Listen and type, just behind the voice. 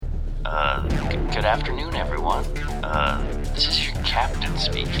Good afternoon, everyone. This is your captain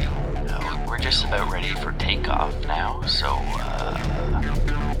speaking. We're just about ready for takeoff now, so,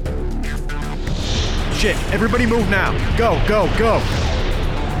 Shit, everybody move now. Go.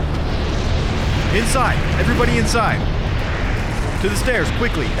 Inside, everybody inside. To the stairs,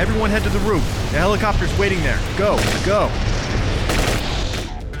 quickly. Everyone head to the roof. The helicopter's waiting there. Go.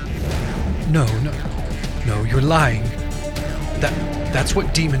 No, you're lying. That's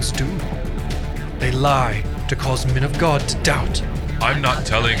what demons do. They lie to cause men of God to doubt. I'm not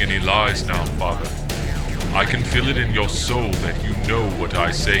telling any lies now, Father. I can feel it in your soul that you know what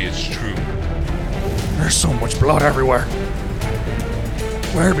I say is true. There's so much blood everywhere.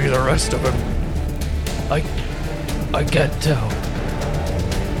 Where be the rest of him? I can't tell.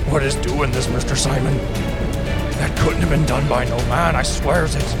 What is doing this, Mr. Simon? That couldn't have been done by no man, I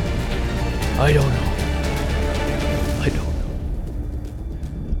swears it. I don't know.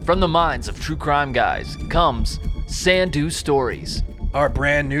 From the minds of true crime guys comes Sandu Stories. Our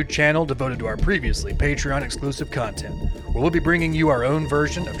brand new channel devoted to our previously Patreon exclusive content, where we'll be bringing you our own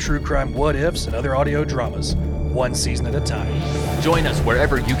version of true crime what-ifs and other audio dramas, one season at a time. Join us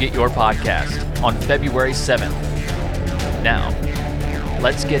wherever you get your podcast on February 7th. Now,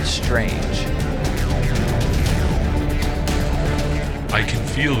 let's get strange. I can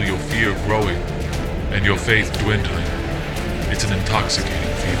feel your fear growing and your faith dwindling. It's an intoxicating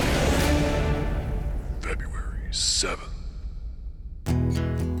feeling. February 7th.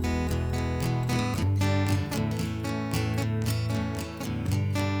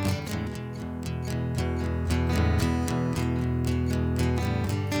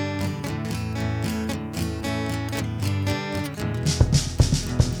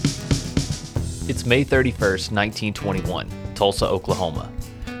 It's May 31st, 1921, Tulsa, Oklahoma.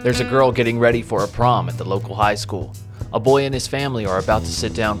 There's a girl getting ready for a prom at the local high school. A boy and his family are about to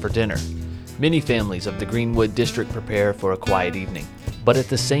sit down for dinner. Many families of the Greenwood district prepare for a quiet evening. But at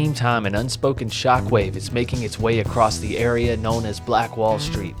the same time, an unspoken shockwave is making its way across the area known as Black Wall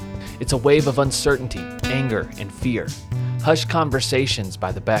Street. It's a wave of uncertainty, anger, and fear. Hushed conversations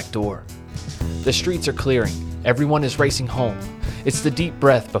by the back door. The streets are clearing. Everyone is racing home. It's the deep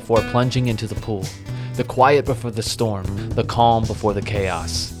breath before plunging into the pool. The quiet before the storm. The calm before the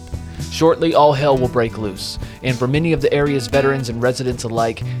chaos. Shortly, all hell will break loose, and for many of the area's veterans and residents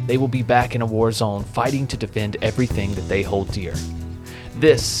alike, they will be back in a war zone fighting to defend everything that they hold dear.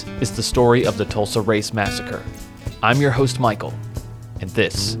 This is the story of the Tulsa Race Massacre. I'm your host, Michael, and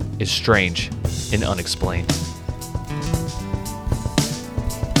this is Strange and Unexplained.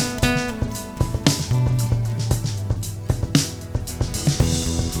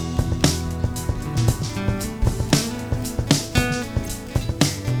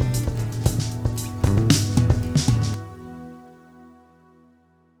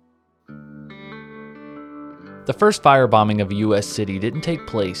 The first firebombing of a U.S. city didn't take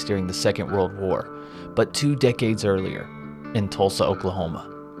place during the Second World War, but 2 decades earlier, in Tulsa, Oklahoma.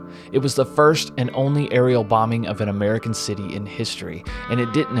 It was the first and only aerial bombing of an American city in history, and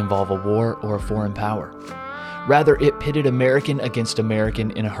it didn't involve a war or a foreign power. Rather, it pitted American against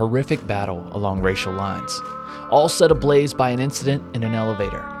American in a horrific battle along racial lines, all set ablaze by an incident in an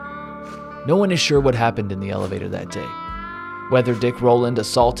elevator. No one is sure what happened in the elevator that day. Whether Dick Rowland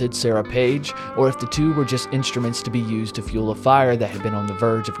assaulted Sarah Page, or if the two were just instruments to be used to fuel a fire that had been on the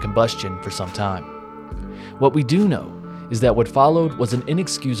verge of combustion for some time. What we do know is that what followed was an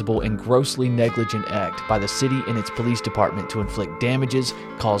inexcusable and grossly negligent act by the city and its police department to inflict damages,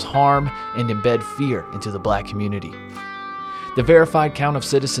 cause harm, and embed fear into the black community. The verified count of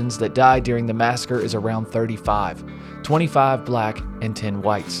citizens that died during the massacre is around 35, 25 black and 10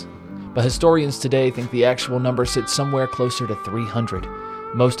 whites. But historians today think the actual number sits somewhere closer to 300,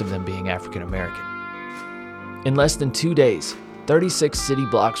 most of them being African American. In less than 2 days, 36 city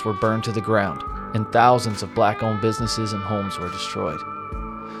blocks were burned to the ground, and thousands of black-owned businesses and homes were destroyed.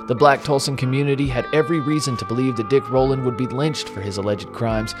 The black Tulsan community had every reason to believe that Dick Rowland would be lynched for his alleged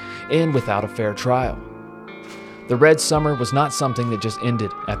crimes, and without a fair trial. The Red Summer was not something that just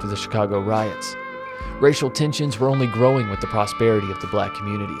ended after the Chicago riots. Racial tensions were only growing with the prosperity of the black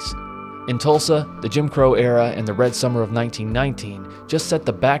communities. In Tulsa, the Jim Crow era and the Red Summer of 1919 just set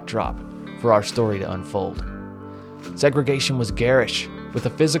the backdrop for our story to unfold. Segregation was garish, with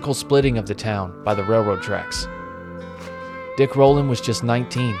a physical splitting of the town by the railroad tracks. Dick Rowland was just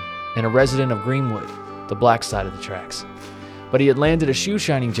 19 and a resident of Greenwood, the black side of the tracks. But he had landed a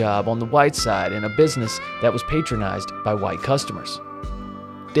shoe-shining job on the white side in a business that was patronized by white customers.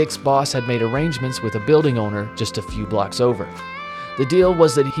 Dick's boss had made arrangements with a building owner just a few blocks over. The deal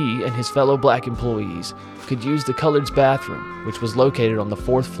was that he and his fellow black employees could use the colored's bathroom, which was located on the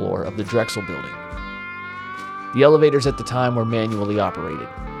 4th floor of the Drexel building. The elevators at the time were manually operated,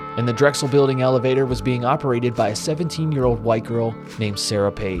 and the Drexel building elevator was being operated by a 17-year-old white girl named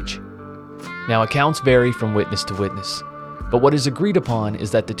Sarah Page. Now, accounts vary from witness to witness, but what is agreed upon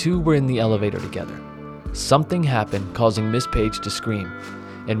is that the two were in the elevator together. Something happened causing Miss Page to scream,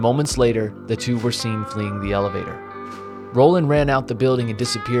 and moments later, the two were seen fleeing the elevator. Roland ran out the building and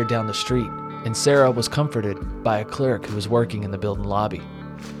disappeared down the street, and Sarah was comforted by a clerk who was working in the building lobby.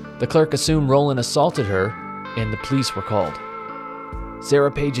 The clerk assumed Roland assaulted her, and the police were called.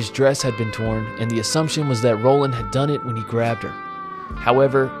 Sarah Page's dress had been torn, and the assumption was that Roland had done it when he grabbed her.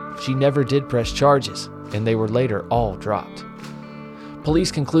 However, she never did press charges, and they were later all dropped.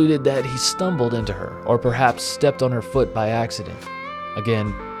 Police concluded that he stumbled into her, or perhaps stepped on her foot by accident.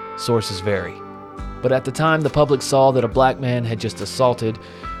 Again, sources vary. But at the time, the public saw that a black man had just assaulted,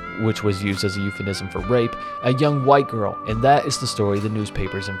 which was used as a euphemism for rape, a young white girl, and that is the story the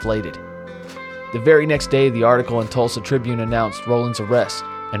newspapers inflated. The very next day, the article in Tulsa Tribune announced Roland's arrest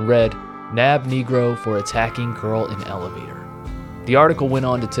and read, "Nab Negro for attacking girl in elevator." The article went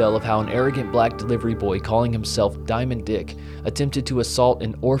on to tell of how an arrogant black delivery boy calling himself Diamond Dick attempted to assault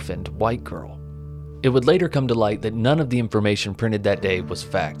an orphaned white girl. It would later come to light that none of the information printed that day was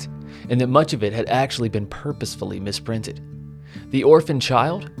fact, and that much of it had actually been purposefully misprinted. The orphaned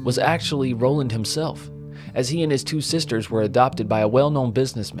child was actually Roland himself, as he and his two sisters were adopted by a well-known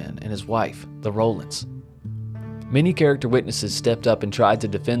businessman and his wife, the Rowlands. Many character witnesses stepped up and tried to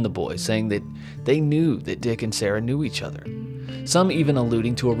defend the boy, saying that they knew that Dick and Sarah knew each other, some even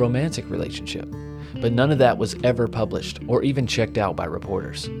alluding to a romantic relationship, but none of that was ever published or even checked out by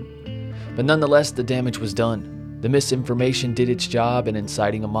reporters. But nonetheless, the damage was done. The misinformation did its job in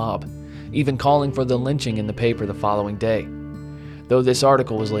inciting a mob, even calling for the lynching in the paper the following day, though this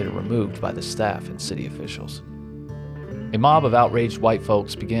article was later removed by the staff and city officials. A mob of outraged white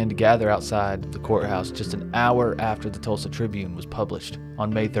folks began to gather outside the courthouse just an hour after the Tulsa Tribune was published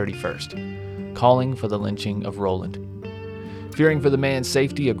on May 31st, calling for the lynching of Roland. Fearing for the man's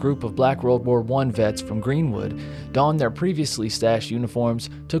safety, a group of Black World War I vets from Greenwood donned their previously stashed uniforms,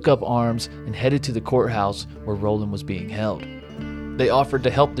 took up arms, and headed to the courthouse where Roland was being held. They offered to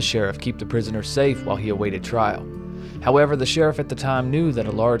help the sheriff keep the prisoner safe while he awaited trial. However, the sheriff at the time knew that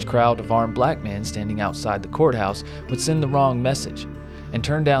a large crowd of armed black men standing outside the courthouse would send the wrong message, and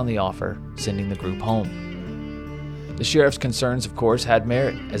turned down the offer, sending the group home. The sheriff's concerns, of course, had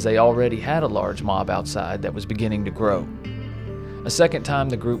merit, as they already had a large mob outside that was beginning to grow. A second time,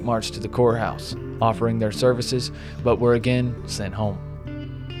 the group marched to the courthouse, offering their services, but were again sent home.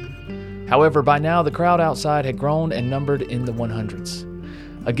 However, by now the crowd outside had grown and numbered in the 100s.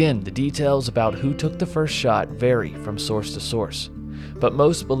 Again, the details about who took the first shot vary from source to source, but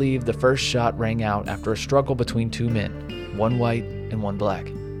most believe the first shot rang out after a struggle between two men, one white and one black.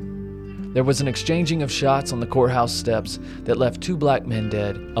 There was an exchanging of shots on the courthouse steps that left 2 black men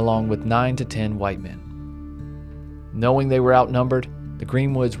dead, along with 9 to 10 white men. Knowing they were outnumbered, the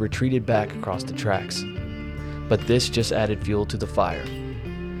Greenwoods retreated back across the tracks. But this just added fuel to the fire.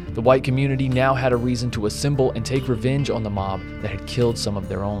 The white community now had a reason to assemble and take revenge on the mob that had killed some of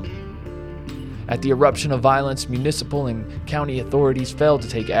their own. At the eruption of violence, municipal and county authorities failed to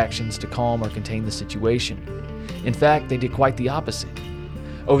take actions to calm or contain the situation. In fact, they did quite the opposite.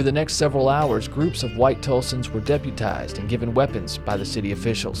 Over the next several hours, groups of white Tulsans were deputized and given weapons by the city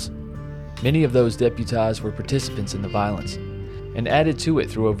officials. Many of those deputized were participants in the violence, and added to it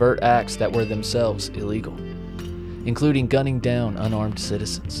through overt acts that were themselves illegal, including gunning down unarmed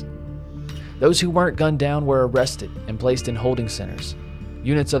citizens. Those who weren't gunned down were arrested and placed in holding centers.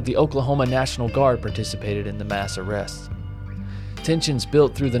 Units of the Oklahoma National Guard participated in the mass arrests. Tensions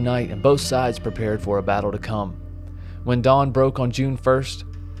built through the night, and both sides prepared for a battle to come. When dawn broke on June 1st,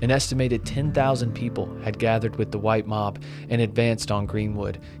 an estimated 10,000 people had gathered with the white mob and advanced on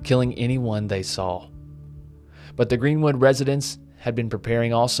Greenwood, killing anyone they saw. But the Greenwood residents had been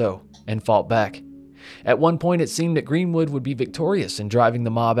preparing also and fought back. At one point, it seemed that Greenwood would be victorious in driving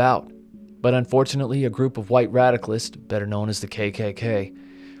the mob out. But unfortunately, a group of white radicalists, better known as the KKK,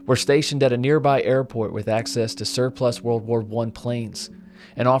 were stationed at a nearby airport with access to surplus World War I planes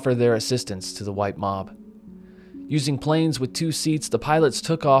and offered their assistance to the white mob. Using planes with 2 seats, the pilots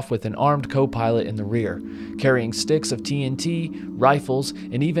took off with an armed co-pilot in the rear, carrying sticks of TNT, rifles,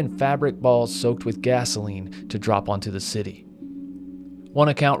 and even fabric balls soaked with gasoline to drop onto the city. One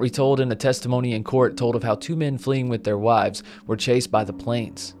account retold in a testimony in court told of how 2 men fleeing with their wives were chased by the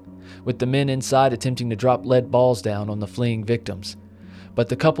planes, with the men inside attempting to drop lead balls down on the fleeing victims, but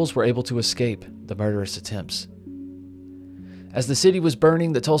the couples were able to escape the murderous attempts. As the city was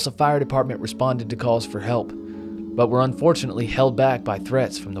burning, the Tulsa Fire Department responded to calls for help, but were unfortunately held back by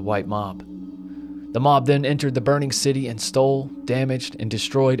threats from the white mob. The mob then entered the burning city and stole, damaged, and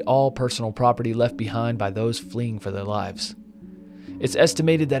destroyed all personal property left behind by those fleeing for their lives. It's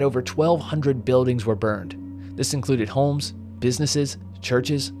estimated that over 1,200 buildings were burned. This included homes, businesses,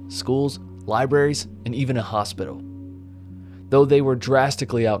 churches, schools, libraries, and even a hospital. Though they were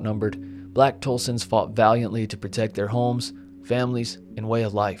drastically outnumbered, Black Tulsans fought valiantly to protect their homes, families, and way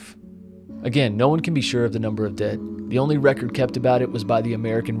of life. Again, no one can be sure of the number of dead. The only record kept about it was by the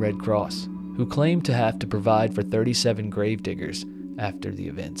American Red Cross, who claimed to have to provide for 37 gravediggers after the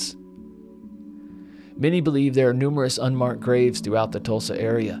events. Many believe there are numerous unmarked graves throughout the Tulsa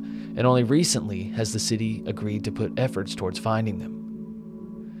area, and only recently has the city agreed to put efforts towards finding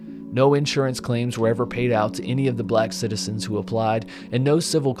them. No insurance claims were ever paid out to any of the Black citizens who applied, and no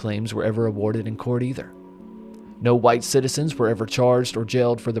civil claims were ever awarded in court either. No white citizens were ever charged or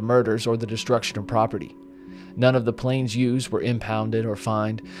jailed for the murders or the destruction of property. None of the planes used were impounded or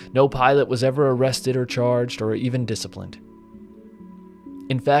fined. No pilot was ever arrested or charged or even disciplined.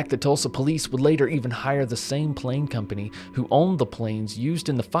 In fact, the Tulsa police would later even hire the same plane company who owned the planes used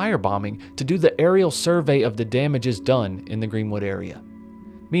in the firebombing to do the aerial survey of the damages done in the Greenwood area.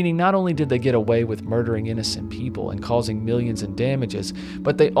 Meaning not only did they get away with murdering innocent people and causing millions in damages,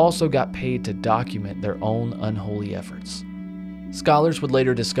 but they also got paid to document their own unholy efforts. Scholars would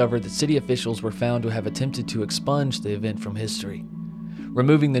later discover that city officials were found to have attempted to expunge the event from history,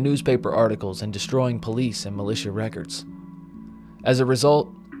 removing the newspaper articles and destroying police and militia records. As a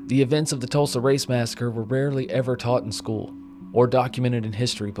result, the events of the Tulsa Race Massacre were rarely ever taught in school, or documented in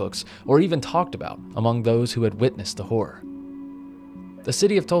history books, or even talked about among those who had witnessed the horror. The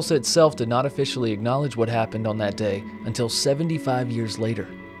city of Tulsa itself did not officially acknowledge what happened on that day until 75 years later,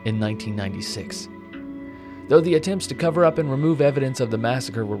 in 1996. Though the attempts to cover up and remove evidence of the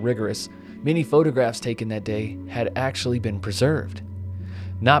massacre were rigorous, many photographs taken that day had actually been preserved.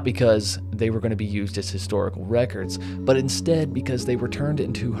 Not because they were going to be used as historical records, but instead because they were turned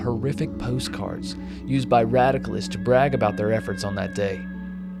into horrific postcards used by radicalists to brag about their efforts on that day.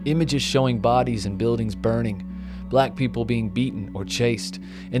 Images showing bodies and buildings burning, Black people being beaten or chased,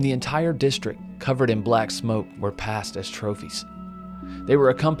 and the entire district covered in black smoke were passed as trophies. They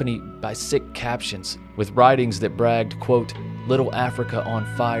were accompanied by sick captions with writings that bragged, quote, "Little Africa on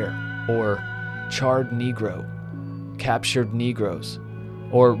fire," or "Charred Negro," "Captured Negroes,"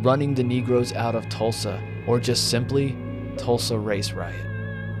 or "Running the Negroes out of Tulsa," or just simply "Tulsa Race Riot."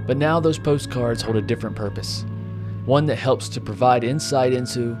 But now those postcards hold a different purpose, one that helps to provide insight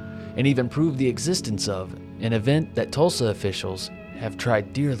into and even prove the existence of an event that Tulsa officials have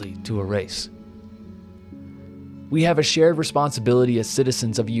tried dearly to erase. We have a shared responsibility as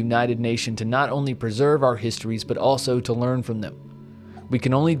citizens of a united nation to not only preserve our histories, but also to learn from them. We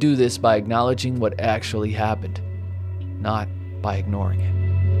can only do this by acknowledging what actually happened, not by ignoring it.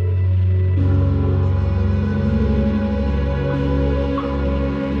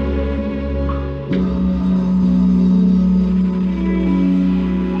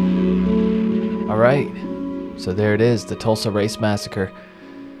 All right. So there it is, the Tulsa Race Massacre.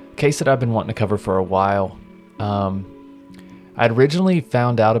 A case that I've been wanting to cover for a while. I'd originally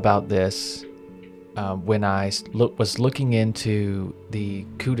found out about this when I was looking into the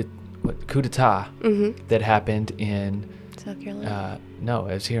coup d'etat that happened in... South Carolina? No,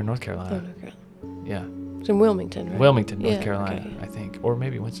 it was here in North Carolina. Oh, North Carolina. Yeah. It's in Wilmington, right? Wilmington, North Yeah, Carolina, okay. I think. Or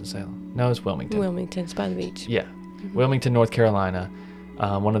maybe Winston-Salem. No, it's Wilmington. Wilmington's by the beach. Yeah. Wilmington, North Carolina.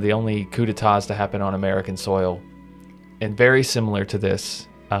 One of the only coup d'etats to happen on American soil. And very similar to this,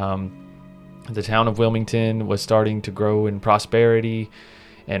 the town of Wilmington was starting to grow in prosperity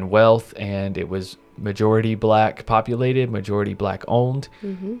and wealth, and it was majority Black populated, majority Black owned.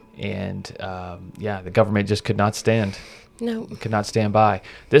 And the government just could not stand by.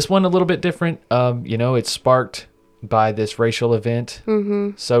 This one a little bit different. It's sparked by this racial event,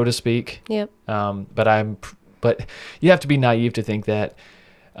 so to speak. Yep. But you have to be naive to think that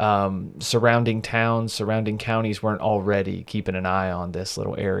surrounding towns, surrounding counties weren't already keeping an eye on this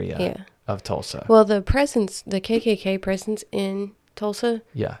little area of Tulsa. Well, the KKK presence in Tulsa,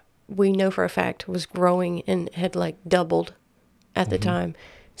 we know for a fact was growing and had doubled at the time.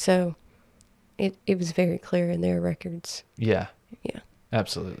 So it was very clear in their records. Yeah. Yeah.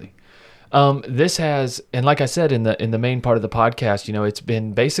 Absolutely. This has, and like I said in the main part of the podcast, it's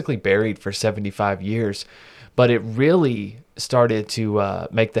been basically buried for 75 years, but it really started to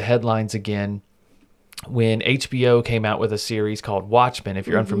make the headlines again when HBO came out with a series called Watchmen. If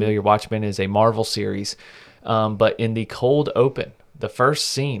you're unfamiliar, Watchmen is a Marvel series. But in the cold open, the first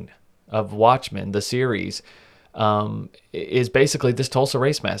scene of Watchmen, the series, is basically this Tulsa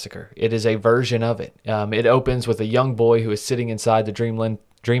Race Massacre. It is a version of it. It opens with a young boy who is sitting inside the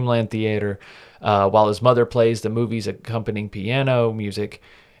Dreamland Theater while his mother plays the movie's accompanying piano music,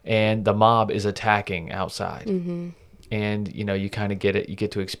 and the mob is attacking outside. Mm-hmm. And, you kind of get it. You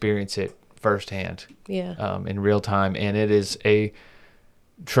get to experience it firsthand in real time. And it is a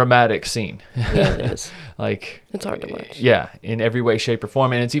traumatic scene. Yeah, it is. Like, it's hard to watch. Yeah, in every way, shape, or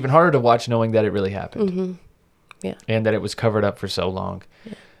form. And it's even harder to watch knowing that it really happened. Mm-hmm. Yeah. And that it was covered up for so long.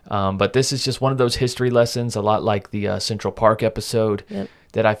 Yeah. But this is just one of those history lessons, a lot like the Central Park episode,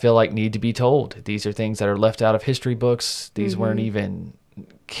 that I feel like need to be told. These are things that are left out of history books. These weren't even...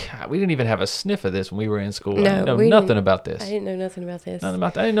 God, we didn't even have a sniff of this when we were in school. No, I didn't know nothing about this. I didn't know nothing about this. I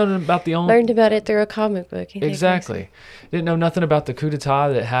didn't know nothing about the only... Learned about it through a comic book. Exactly. Didn't know nothing about the coup d'etat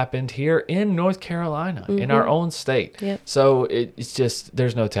that happened here in North Carolina, in our own state. Yep. So it's just,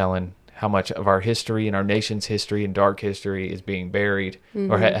 there's no telling how much of our history and our nation's history and dark history is being buried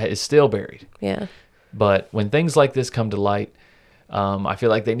or is still buried. Yeah. But when things like this come to light, I feel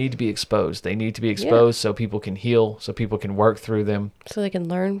like they need to be exposed. They need to be exposed so people can heal, so people can work through them. So they can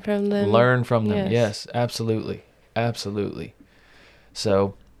learn from them. Learn from them. Yes, absolutely. Absolutely.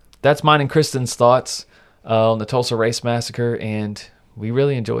 So that's mine and Kristen's thoughts on the Tulsa Race Massacre, and we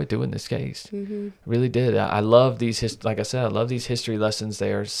really enjoyed doing this case. Mm-hmm. Really did. I love these, like I said, I love these history lessons.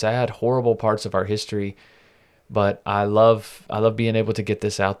 They are sad, horrible parts of our history, but I love being able to get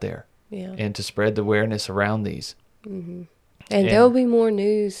this out there and to spread the awareness around these. Mm-hmm. And there'll be more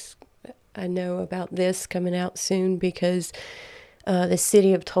news, I know, about this coming out soon, because the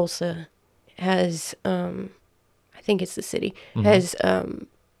city of Tulsa has, I think it's the city, has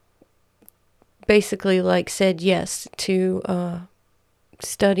basically like said yes to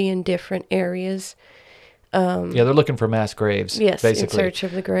studying different areas. They're looking for mass graves. Yes, basically. in search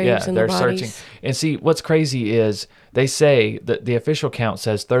of the graves and the bodies. They're searching. And see, what's crazy is they say that the official count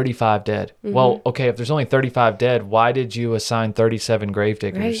says 35 dead. Mm-hmm. Well, okay, if there's only 35 dead, why did you assign 37 grave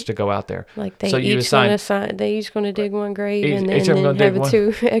diggers to go out there? Like they each going to dig one grave and then have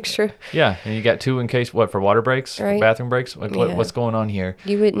two extra. Yeah, and you got two in case, for water breaks? Right. For bathroom breaks? What's going on here?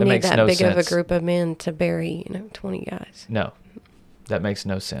 You wouldn't need that big of a group of men to bury, 20 guys. No, that makes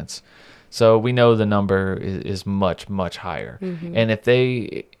no sense. So we know the number is much, much higher. Mm-hmm. And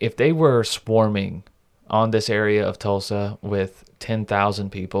if they were swarming on this area of Tulsa with 10,000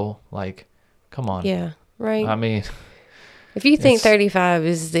 people, like, come on. Yeah, right. I mean, if you think 35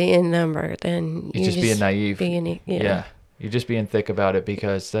 is the end number, then you're just being naive. Yeah, you're just being thick about it,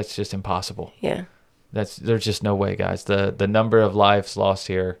 because that's just impossible. Yeah. There's just no way, guys. The number of lives lost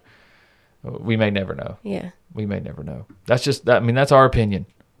here, we may never know. Yeah. We may never know. That's our opinion.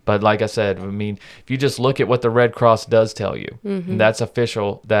 But like I said, if you just look at what the Red Cross does tell you, and that's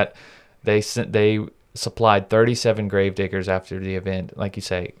official, that they supplied 37 grave diggers after the event. Like you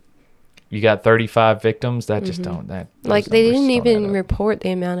say, you got 35 victims. That just don't. Like they didn't even report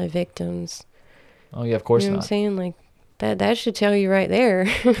the amount of victims. Oh yeah, of course not. What I'm saying? Like that should tell you right there.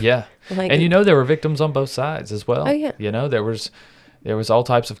 Yeah, and there were victims on both sides as well. Oh yeah. There was all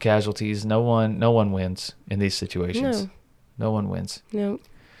types of casualties. No one wins in these situations. No one wins. No.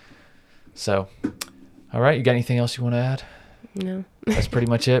 So, all right, you got anything else you want to add? No. That's pretty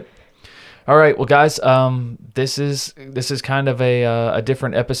much it. All right, well, guys, this is kind of a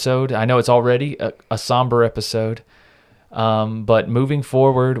different episode. I know it's already a somber episode, but moving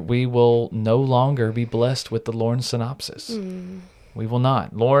forward, we will no longer be blessed with the Lorne synopsis. We will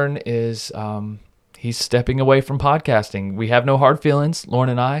not. Lorne is he's stepping away from podcasting. We have no hard feelings, Lorne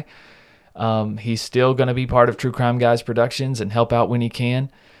and I. He's still going to be part of True Crime Guys Productions and help out when he can.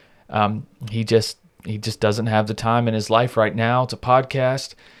 He just doesn't have the time in his life right now to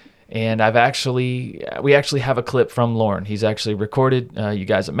podcast. And we actually have a clip from Lorne. He's actually recorded you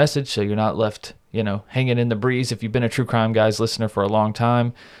guys a message, so you're not left, hanging in the breeze. If you've been a True Crime Guys listener for a long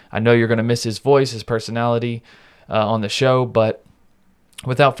time, I know you're going to miss his voice, his personality on the show. But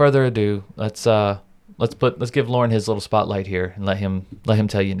without further ado, let's give Lorne his little spotlight here and let him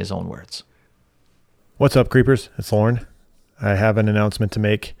tell you in his own words. What's up, creepers? It's Lorne. I have an announcement to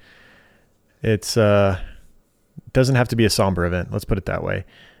make. It's doesn't have to be a somber event. Let's put it that way.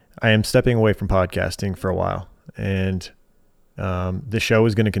 I am stepping away from podcasting for a while, and the show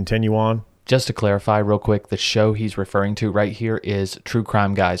is going to continue on. Just to clarify real quick, the show he's referring to right here is True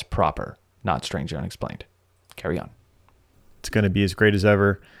Crime Guys proper, not Stranger Unexplained. Carry on. It's going to be as great as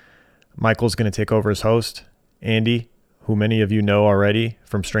ever. Michael's going to take over as host. Andy, who many of you know already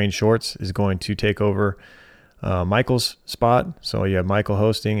from Strange Shorts, is going to take over Michael's spot. So you have Michael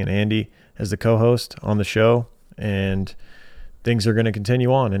hosting and Andy as the co-host on the show, and things are going to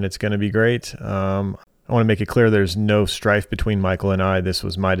continue on, and it's going to be great. I want to make it clear there's no strife between Michael and I. This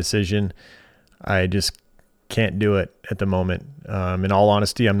was my decision. I just can't do it at the moment. In all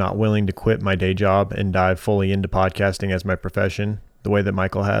honesty, I'm not willing to quit my day job and dive fully into podcasting as my profession the way that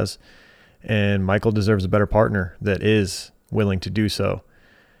Michael has. And Michael deserves a better partner that is willing to do so.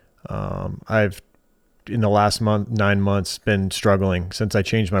 I've, in the last 9 months, been struggling. Since I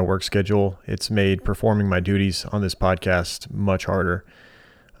changed my work schedule, it's made performing my duties on this podcast much harder.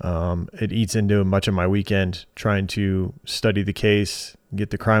 It eats into much of my weekend trying to study the case, get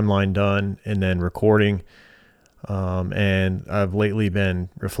the crime line done, and then recording. And I've lately been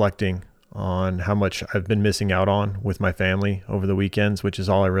reflecting on how much I've been missing out on with my family over the weekends, which is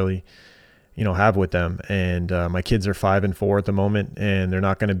all I really, have with them. And my kids are 5 and 4 at the moment, and they're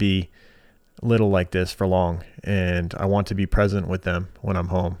not going to be little like this for long. And I want to be present with them when I'm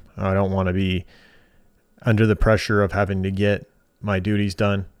home. I don't want to be under the pressure of having to get my duties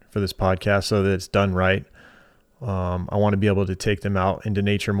done for this podcast so that it's done right. I want to be able to take them out into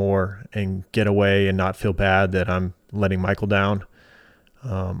nature more and get away and not feel bad that I'm letting Michael down.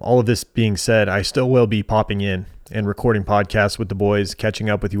 All of this being said, I still will be popping in and recording podcasts with the boys, catching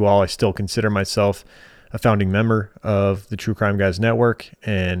up with you all. I still consider myself a founding member of the True Crime Guys Network,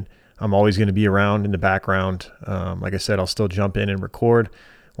 and I'm always going to be around in the background. Like I said, I'll still jump in and record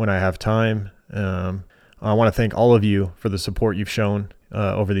when I have time. I want to thank all of you for the support you've shown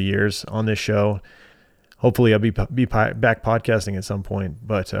over the years on this show. Hopefully I'll be back podcasting at some point.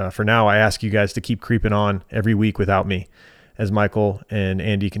 But for now, I ask you guys to keep creeping on every week without me, as Michael and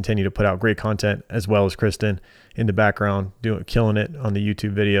Andy continue to put out great content, as well as Kristen in the background, killing it on the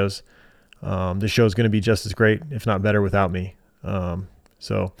YouTube videos. The show is going to be just as great, if not better, without me.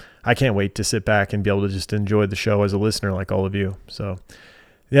 So I can't wait to sit back and be able to just enjoy the show as a listener like all of you. So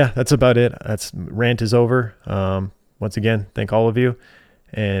yeah, that's about it. Rant is over. Once again, thank all of you.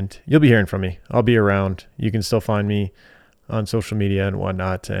 And you'll be hearing from me. I'll be around. You can still find me on social media and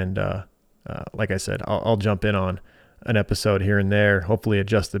whatnot. And like I said, I'll jump in on an episode here and there, hopefully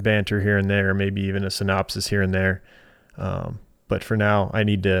adjust the banter here and there, maybe even a synopsis here and there. But for now, I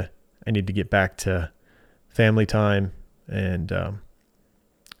need to get back to family time and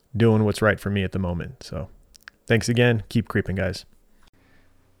doing what's right for me at the moment. So thanks again. Keep creeping, guys.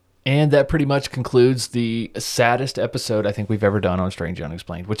 And that pretty much concludes the saddest episode I think we've ever done on Strange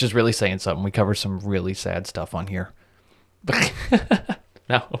Unexplained, which is really saying something. We cover some really sad stuff on here.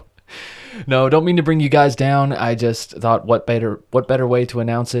 No, don't mean to bring you guys down. I just thought what better way to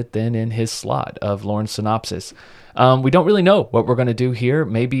announce it than in his slot of Lauren's synopsis. We don't really know what we're going to do here.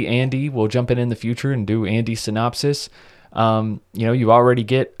 Maybe Andy will jump in the future and do Andy's synopsis. You already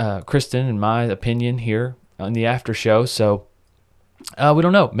get Kristen and my opinion here on the after show, so we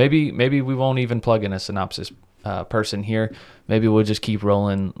don't know. Maybe we won't even plug in a synopsis person here. Maybe we'll just keep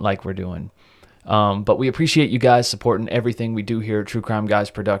rolling like we're doing. But we appreciate you guys supporting everything we do here at True Crime Guys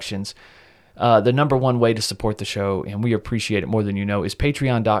Productions. The number one way to support the show, and we appreciate it more than you know, is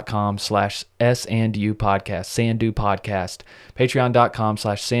patreon.com/SandU podcast, Sandu podcast,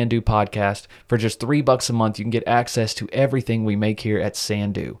 patreon.com/Sandu podcast. For just $3 a month, you can get access to everything we make here at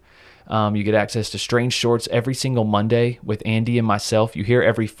Sandu. You get access to Strange Shorts every single Monday with Andy and myself. You hear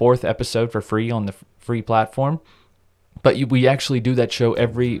every 4th episode for free on the free platform. But we actually do that show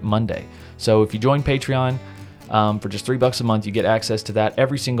every Monday. So if you join Patreon for just $3 a month, you get access to that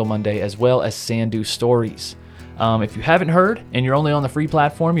every single Monday, as well as Sandu Stories. If you haven't heard and you're only on the free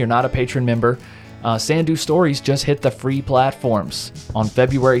platform, you're not a patron member, Sandu Stories just hit the free platforms on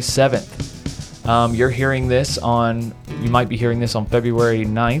February 7th. You might be hearing this on February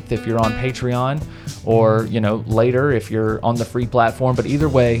 9th if you're on Patreon, or, later if you're on the free platform. But either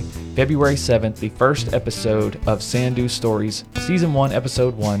way, February 7th, the first episode of Sandu Stories, Season 1,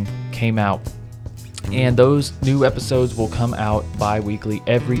 Episode 1, came out. And those new episodes will come out bi-weekly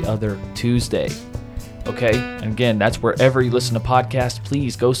every other Tuesday. Okay? And again, that's wherever you listen to podcasts.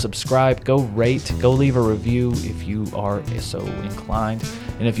 Please go subscribe, go rate, go leave a review if you are so inclined.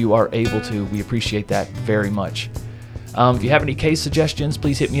 And if you are able to, we appreciate that very much. If you have any case suggestions,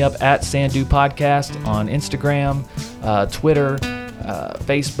 please hit me up at Sandu Podcast on Instagram, Twitter,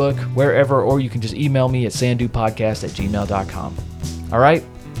 Facebook, wherever, or you can just email me at sandupodcast@gmail.com. All right?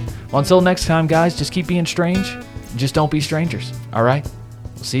 Well, until next time, guys, just keep being strange. Just don't be strangers. All right?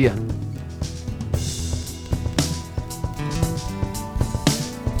 We'll see ya.